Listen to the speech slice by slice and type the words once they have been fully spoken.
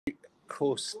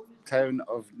coast town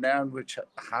of Nairn, which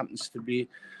happens to be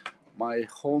my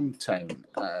hometown.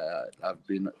 I've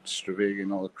been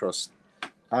stravaiging all across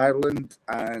Ireland,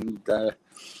 and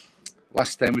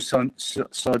last time we saw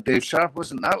Davbe Sharp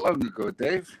wasn't that long ago,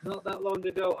 Dave. Not that long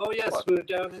ago. Oh yes, we were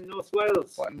down in North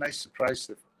Wales. What a nice surprise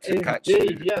to catch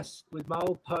Indeed, you. yes, with my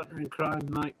old partner in crime,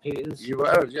 Mike Peters. You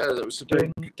were, yeah. That was a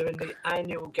doing the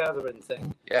annual gathering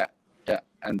thing. Yeah,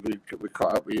 and we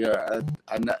caught up with you, and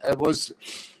it was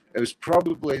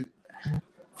probably,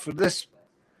 for this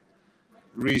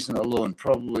reason alone,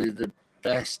 probably the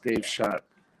best Davbe Sharp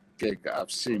gig that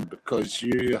I've seen, because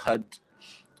you had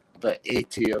about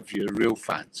 80 of your real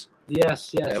fans.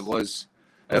 Yes. It was.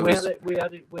 We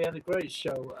had a great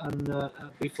show, and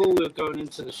before we were going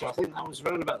into the show, I think that was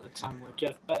around about the time where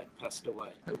Jeff Beck passed away.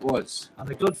 It was. And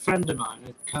a good friend of mine,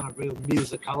 a kind of real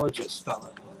musicologist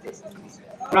fella,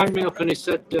 rang me up and he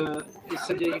said, "Are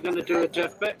you going to do a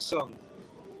Jeff Beck song?"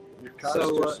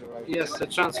 So yes, the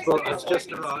transport has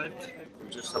just arrived.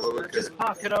 Just have a look. Just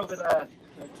park it over there,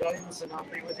 James, and I'll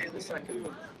be with you in a second.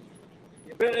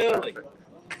 You're a bit early.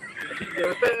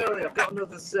 You're a bit early. I've got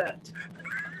another set.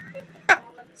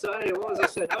 So anyway, what was I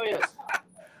saying? Oh yes,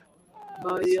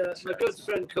 my good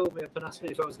friend called me up and asked me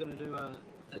if I was going to do a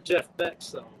Jeff Beck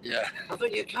song. Yeah. I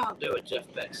thought, you can't do a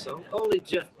Jeff Beck song. Only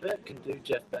Jeff Beck can do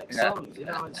Jeff Beck songs. You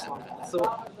know, it's like, I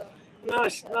thought,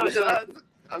 nice.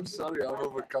 I'm sorry, I'm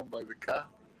overcome by the car.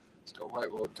 It's got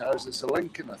white wall tires. It's a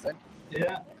Lincoln, I think.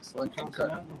 Yeah. It's Lincoln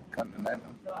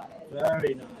Continental.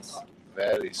 Very nice.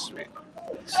 Very sweet.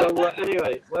 So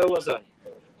anyway, where was I?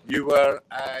 You were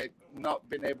not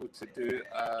been able to do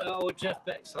Jeff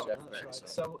Beck song. Jeff That's Beck right. song.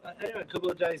 So anyway, a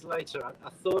couple of days later, I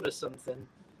thought of something,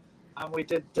 and we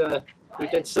did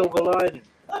Silver Lining,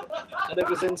 and it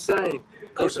was insane.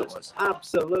 Of course it was.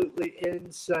 Absolutely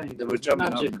insane. They were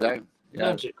jumping up and down. Yeah.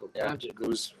 Magical. There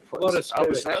was, what a spirit. I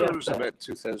was there. There was about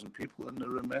 2,000 people in the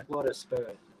room there. What a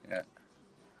spirit.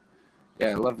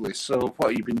 Yeah, lovely. So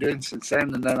what have you been doing since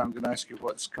then? And then I'm going to ask you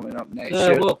what's coming up next.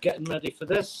 Well, getting ready for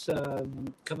this.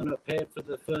 Coming up here for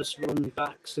the first run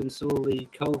back since all the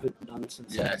COVID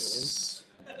nonsense. Yes.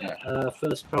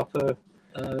 First proper...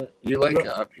 you like it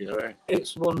up here, eh?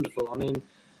 It's wonderful. I mean,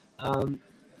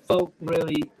 folk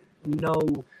really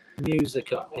know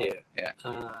music up here. Yeah.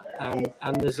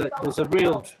 And there's a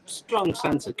real strong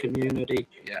sense of community.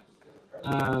 Yeah.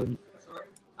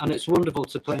 And it's wonderful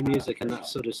to play music in that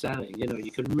sort of setting. You know,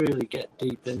 you can really get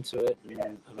deep into it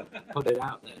and put it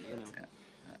out there. You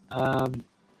know,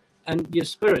 and your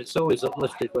spirit's always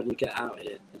uplifted when you get out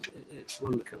here. It's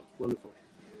wonderful.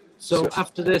 So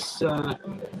after this,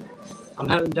 I'm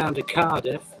heading down to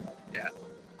Cardiff. Yeah.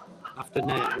 After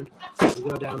Nairn, we'll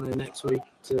go down there next week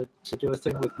to do a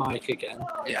thing with Mike again.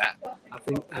 Yeah. I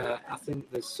think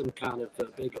there's some kind of a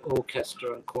big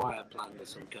orchestra and choir planned of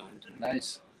some kind.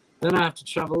 Nice. Then I have to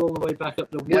travel all the way back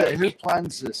up the Yeah, Wick. who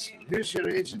plans this? Who's your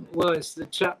agent? Well, it's the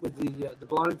chap with the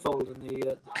blindfold and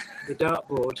the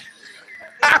dartboard.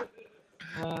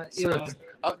 You know,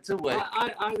 up to Wick.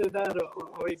 Either that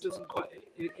or he doesn't quite.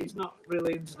 He's not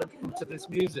really into this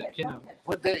music, you know.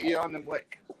 What date are you on in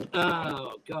Wick?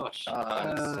 Oh gosh,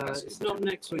 that's it's not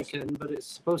next weekend, but it's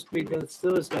supposed to be the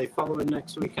Thursday following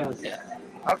next weekend. Yeah.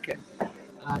 Okay.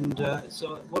 And it's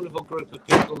a wonderful group of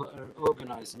people that are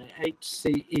organising it,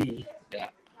 HCE. Yeah.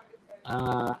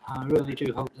 I really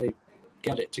do hope they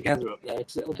get it together up there,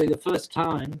 because it'll be the first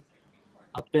time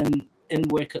I've been in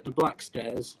Wick at the Black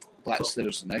Stairs. Black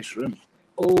Stairs, a nice room.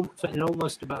 In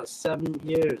almost about 7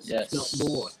 years, Yes. if not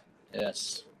more.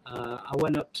 Yes. I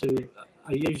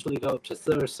usually go up to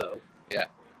Thurso. Yeah.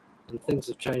 And things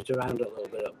have changed around a little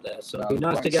bit up there. So No, it'd be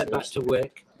nice to get back to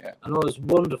Wick. Yeah. And all those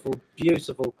wonderful,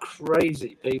 beautiful,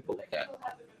 crazy people. Yeah.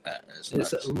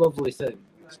 It's a lovely thing.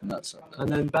 It's nuts up there.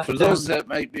 And then back For those that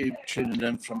might be tuning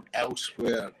in from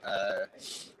elsewhere,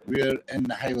 we're in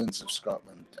the Highlands of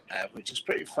Scotland, which is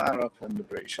pretty far up in the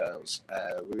British Isles.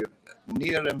 We're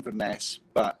near Inverness,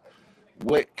 but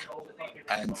Wick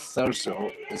and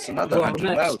Thurso is another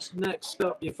 100 miles. Next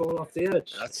stop, you fall off the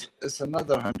edge. It's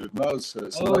another 100 miles, so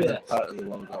it's another part of the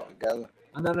world altogether.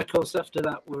 And then, of course, after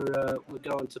that, we're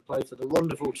going to play for the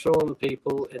wonderful trawler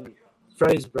people in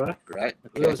Fraserburgh. Right.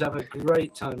 Okay. We always have a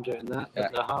great time doing that Yeah.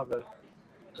 at the harbour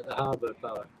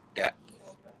bar. Yeah.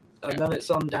 And then it's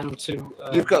on down to.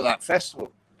 You've got that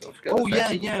festival.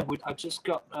 Yeah. I just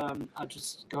got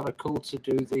a call to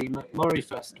do the McMurray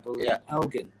Festival in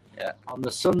Elgin. Yeah. On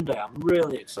the Sunday. I'm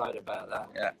really excited about that.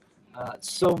 Yeah.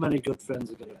 So many good friends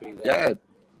are going to be there. Yeah.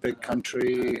 Big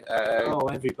country.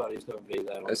 Everybody's going to be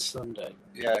there on Sunday.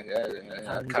 Yeah. I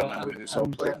can't remember who's all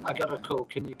playing. I got a call.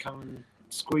 Can you come and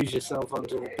squeeze yourself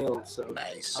onto the bill. So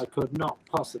Nice. I could not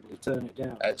possibly turn it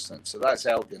down. Excellent. So that's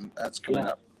Elgin. That's coming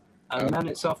up. And then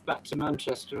it's off back to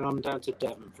Manchester and on down to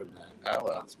Devon from there. Oh,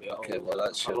 well. Okay, well,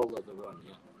 that's a whole other run,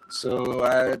 yeah. So,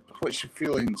 what's your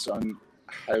feelings on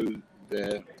how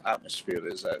the atmosphere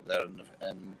is out there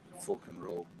in folk and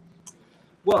roll?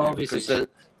 Well, obviously, because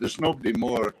there's nobody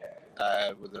more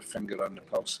with their finger on the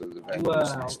pulse of the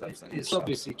venues and stuff. It's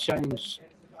obviously changed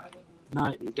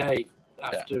night and day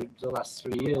after the last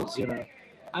 3 years, you know.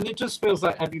 And it just feels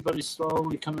like everybody's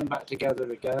slowly coming back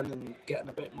together again and getting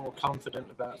a bit more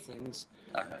confident about things.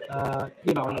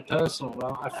 You know, on a personal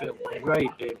level, I feel great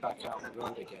being back out on the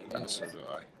road again. That's so do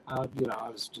I. You know, I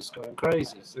was just going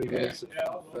crazy. 3 years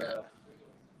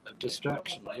of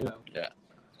distraction, you know.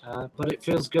 Yeah. But it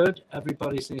feels good.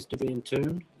 Everybody seems to be in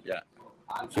tune. Yeah.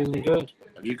 I'm feeling good.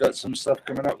 Have you got some stuff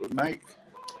coming up with Mike?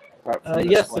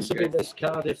 Yes, this will be this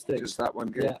Cardiff thing. Just that one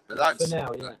gig. Yeah. That's, for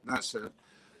now, yeah.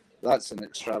 That's an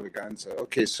extravaganza.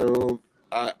 Okay, so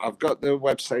I've got the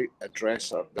website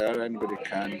address up there. Anybody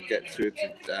can get through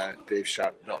to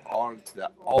davesharp.org.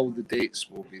 All the dates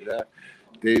will be there.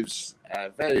 Dave's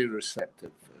very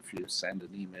receptive if you send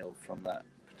an email from that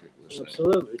particular site.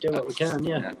 Absolutely, do what we can,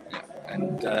 yeah.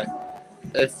 And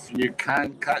if you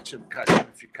can catch him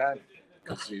if you can,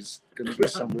 because he's going to be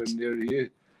somewhere near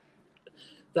you.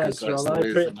 Thanks, Ron.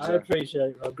 I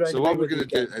appreciate it. Great. So what we're going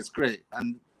to do is great.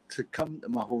 And to come to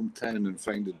my hometown and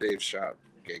find a Davbe Sharp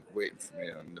gig waiting for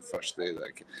me on the first day that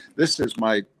I came. This is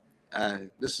my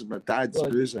dad's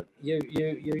boozer. You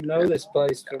know this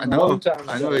place from a long time ago.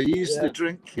 I know. I used to yeah.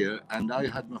 drink here, and I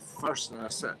had my first. And I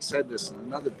said this in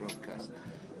another broadcast.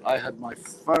 I had my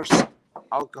first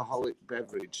alcoholic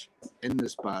beverage in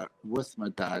this bar with my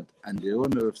dad, and the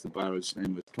owner of the bar, his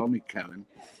name was Tommy Cowan,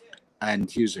 and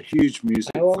he was a huge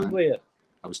music fan. How old were you?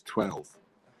 I was 12.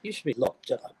 You should be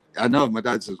locked up. I know, my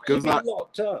dad says, give that.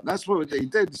 Locked up. That's what he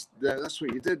did. That's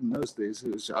what you did in those days.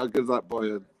 It was, I'll give that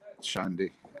boy a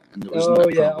shandy. And it was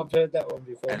I've heard that one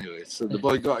before. Anyway, so the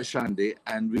boy got a shandy,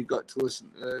 and we got to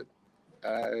listen to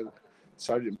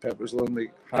Srg Peppers'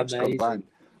 Lonely Hearts Club Band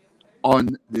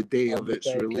on the day of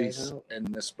its release in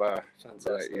this bar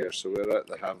right here. So we're at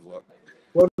the Havelock.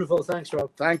 Wonderful. Thanks,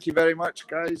 Rob. Thank you very much,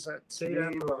 guys. See you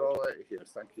later. We're all out of here.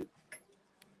 Thank you.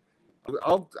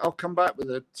 I'll come back with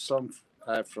a song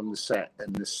from the set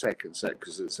in the second set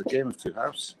because it's a game of two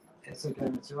halves. It's a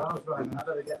game of 2 hours, right? I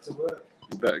better get to work.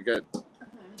 You better get.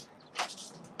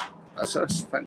 That's us. Thank